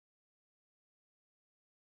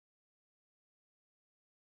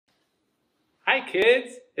Hi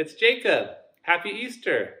kids, it's Jacob. Happy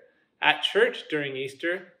Easter. At church during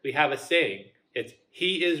Easter, we have a saying. It's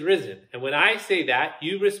He is risen. And when I say that,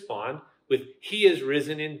 you respond with He is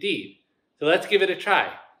risen indeed. So let's give it a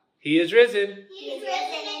try. He is risen. He is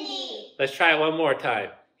risen indeed. Let's try it one more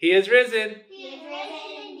time. He is risen. He is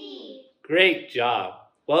risen indeed. Great job.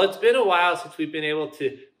 Well, it's been a while since we've been able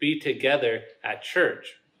to be together at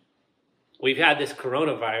church. We've had this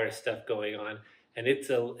coronavirus stuff going on, and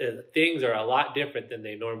things are a lot different than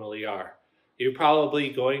they normally are. You're probably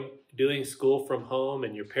doing school from home,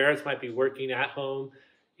 and your parents might be working at home.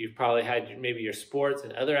 You've probably had maybe your sports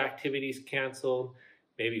and other activities canceled,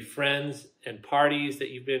 maybe friends and parties that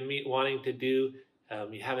you've been wanting to do,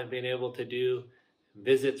 you haven't been able to do.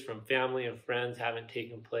 Visits from family and friends haven't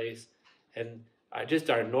taken place, and just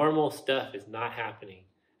our normal stuff is not happening.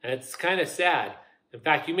 And it's kind of sad. In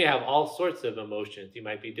fact, you may have all sorts of emotions. You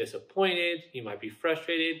might be disappointed, you might be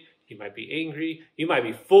frustrated, you might be angry, you might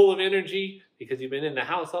be full of energy because you've been in the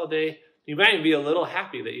house all day. You might even be a little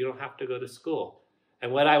happy that you don't have to go to school.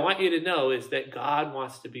 And what I want you to know is that God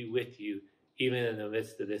wants to be with you even in the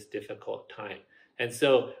midst of this difficult time. And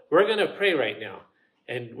so we're going to pray right now.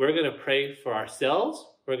 And we're going to pray for ourselves.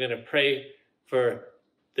 We're going to pray for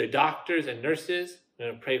the doctors and nurses. We're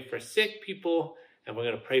going to pray for sick people. And we're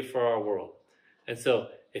going to pray for our world. And so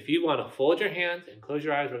if you want to fold your hands and close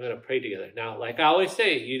your eyes, we're going to pray together. Now, like I always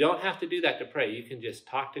say, you don't have to do that to pray. You can just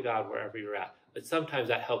talk to God wherever you're at. But sometimes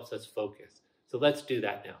that helps us focus. So let's do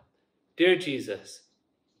that now. Dear Jesus,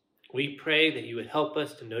 we pray that you would help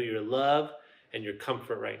us to know your love and your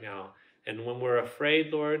comfort right now. And when we're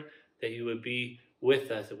afraid, Lord, that you would be with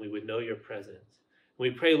us and we would know your presence. We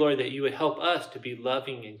pray, Lord, that you would help us to be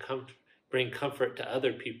loving and bring comfort to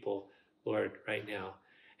other people, Lord, right now.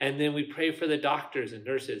 And then we pray for the doctors and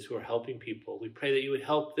nurses who are helping people. We pray that you would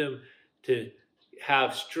help them to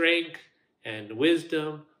have strength and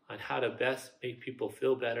wisdom on how to best make people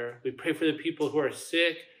feel better. We pray for the people who are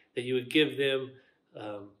sick, that you would give them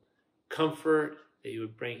comfort, that you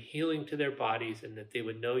would bring healing to their bodies, and that they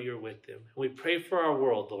would know you're with them. And we pray for our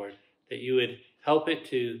world, Lord, that you would help it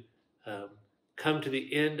to come to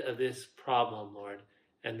the end of this problem, Lord,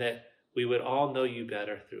 and that we would all know you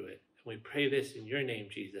better through it. And we pray this in your name,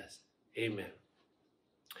 Jesus. Amen.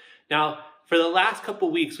 Now, for the last couple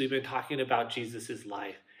weeks, we've been talking about Jesus'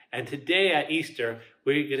 life. And today at Easter,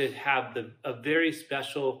 we're going to have a very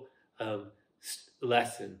special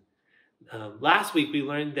lesson. Last week, we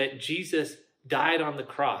learned that Jesus died on the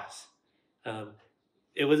cross.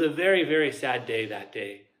 It was a very, very sad day that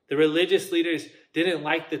day. The religious leaders didn't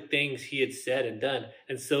like the things he had said and done.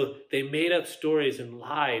 And so they made up stories and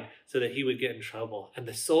lied so that he would get in trouble. And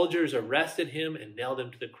the soldiers arrested him and nailed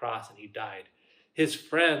him to the cross, and he died. His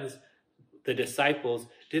friends, the disciples,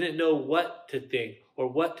 didn't know what to think or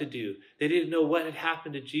what to do. They didn't know what had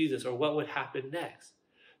happened to Jesus or what would happen next.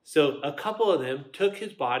 So a couple of them took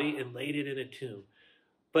his body and laid it in a tomb.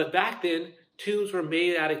 But back then, tombs were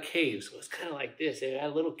made out of caves. So it was kind of like this. They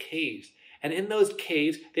had little caves. And in those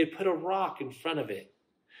caves, they put a rock in front of it.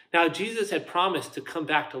 Now, Jesus had promised to come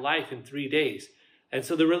back to life in 3 days. And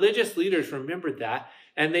so the religious leaders remembered that,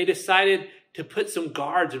 and they decided to put some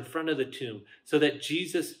guards in front of the tomb so that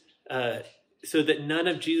none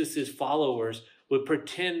of Jesus's followers would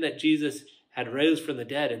pretend that Jesus had rose from the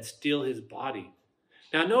dead and steal his body.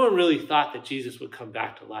 Now, no one really thought that Jesus would come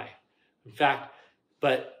back to life. In fact,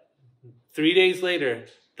 but 3 days later,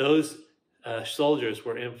 those soldiers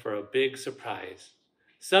were in for a big surprise.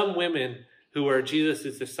 Some women who were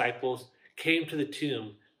Jesus' disciples came to the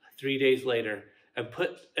tomb 3 days later and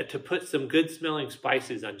put some good-smelling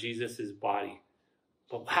spices on Jesus' body.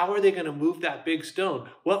 But how were they going to move that big stone?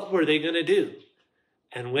 What were they going to do?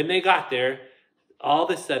 And when they got there, all of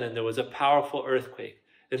a sudden there was a powerful earthquake.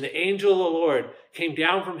 And the angel of the Lord came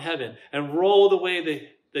down from heaven and rolled away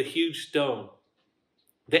the huge stone.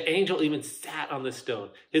 The angel even sat on the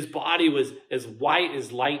stone. His body was as white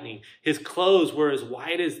as lightning. His clothes were as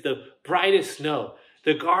white as the brightest snow.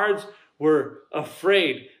 The guards were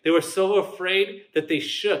afraid. They were so afraid that they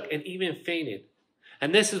shook and even fainted.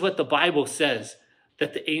 And this is what the Bible says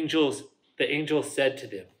that the angel said to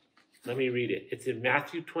them. Let me read it. It's in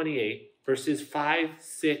Matthew 28, verses 5,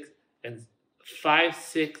 6, and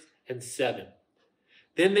 7.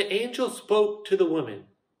 Then the angel spoke to the women.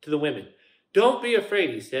 Don't be afraid,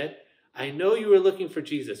 he said. I know you are looking for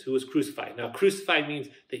Jesus who was crucified. Now, crucified means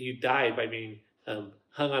that you died by being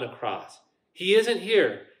hung on a cross. He isn't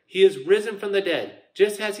here. He is risen from the dead,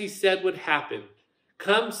 just as he said would happen.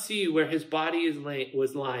 Come see where his body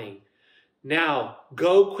was lying. Now,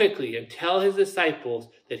 go quickly and tell his disciples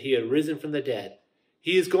that he had risen from the dead.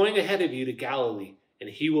 He is going ahead of you to Galilee, and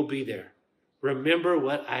he will be there. remember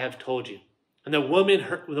what I have told you." And the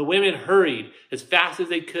women hurried as fast as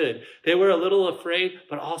they could. They were a little afraid,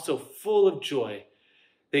 but also full of joy.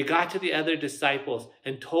 They got to the other disciples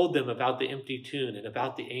and told them about the empty tomb and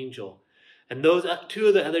about the angel. And those two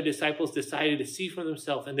of the other disciples decided to see for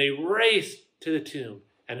themselves, and they raced to the tomb.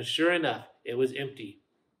 And sure enough, it was empty.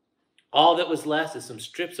 All that was left is some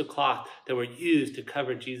strips of cloth that were used to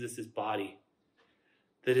cover Jesus' body.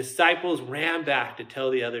 The disciples ran back to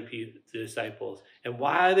tell the other disciples. And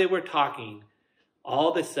while they were talking,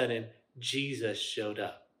 all of a sudden, Jesus showed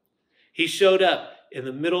up. He showed up in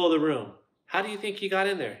the middle of the room. How do you think he got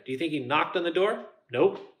in there? Do you think he knocked on the door?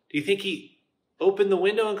 Nope. Do you think he opened the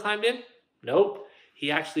window and climbed in? Nope.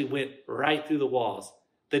 He actually went right through the walls.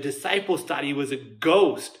 The disciples thought he was a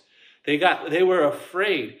ghost. They were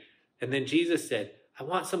afraid. And then Jesus said, "I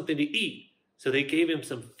want something to eat." So they gave him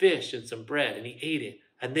some fish and some bread, and he ate it.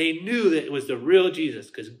 And they knew that it was the real Jesus,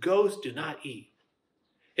 because ghosts do not eat.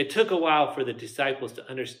 It took a while for the disciples to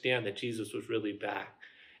understand that Jesus was really back.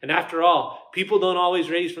 And after all, people don't always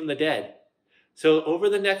raise from the dead. So over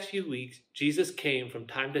the next few weeks, Jesus came from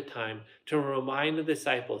time to time to remind the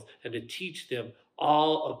disciples and to teach them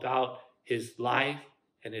all about his life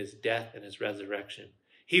and his death and his resurrection.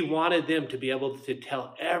 He wanted them to be able to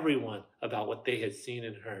tell everyone about what they had seen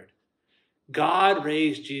and heard. God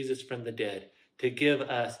raised Jesus from the dead to give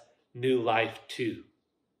us new life too.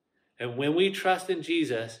 And when we trust in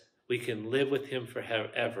Jesus, we can live with him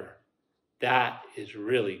forever. That is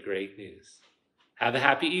really great news. Have a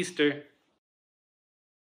happy Easter.